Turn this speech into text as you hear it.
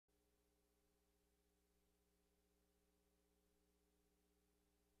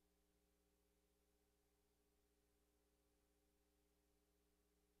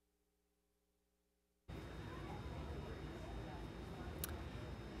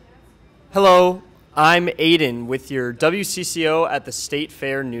Hello, I'm Aiden with your WCCO at the State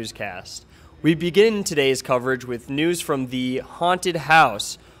Fair newscast. We begin today's coverage with news from the haunted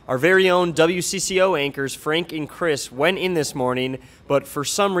house. Our very own WCCO anchors Frank and Chris went in this morning, but for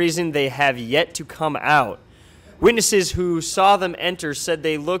some reason they have yet to come out. Witnesses who saw them enter said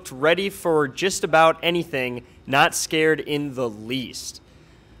they looked ready for just about anything, not scared in the least.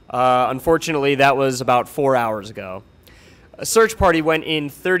 Unfortunately, that was about 4 hours ago. A search party went in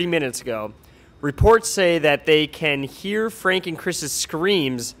 30 minutes ago. Reports say that they can hear Frank and Chris's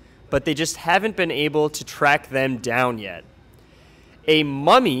screams, but they just haven't been able to track them down yet. A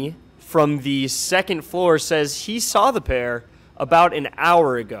mummy from the second floor says he saw the pair about an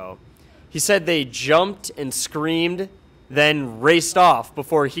hour ago. He said they jumped and screamed, then raced off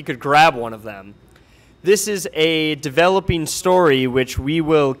before he could grab one of them. This is a developing story which we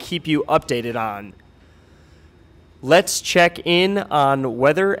will keep you updated on. Let's check in on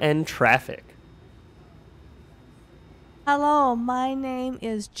weather and traffic. Hello, my name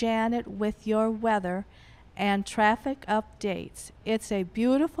is Janet with your weather and traffic updates. It's a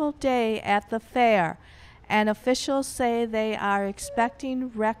beautiful day at the fair, and officials say they are expecting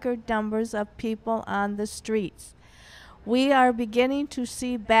record numbers of people on the streets. We are beginning to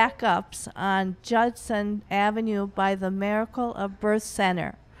see backups on Judson Avenue by the Miracle of Birth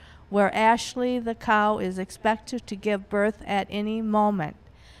Center, where Ashley the cow is expected to give birth at any moment.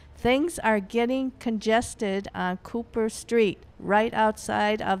 Things are getting congested on Cooper Street, right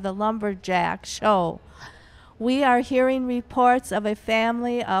outside of the Lumberjack show. We are hearing reports of a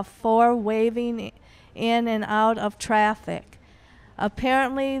family of 4 waving in and out of traffic.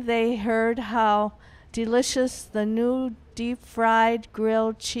 Apparently they heard how delicious the new deep-fried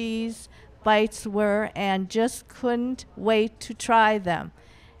grilled cheese bites were and just couldn't wait to try them.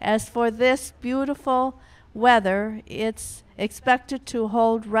 As for this beautiful weather, it's expected to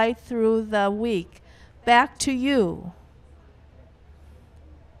hold right through the week. Back to you.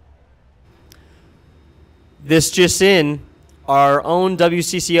 This just in, our own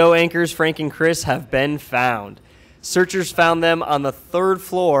WCCO anchors Frank and Chris have been found. Searchers found them on the 3rd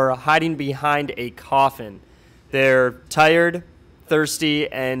floor hiding behind a coffin. They're tired, thirsty,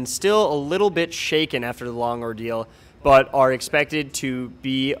 and still a little bit shaken after the long ordeal, but are expected to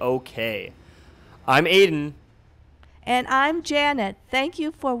be okay. I'm Aiden. And I'm Janet. Thank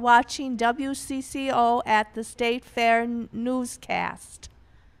you for watching WCCO at the State Fair newscast.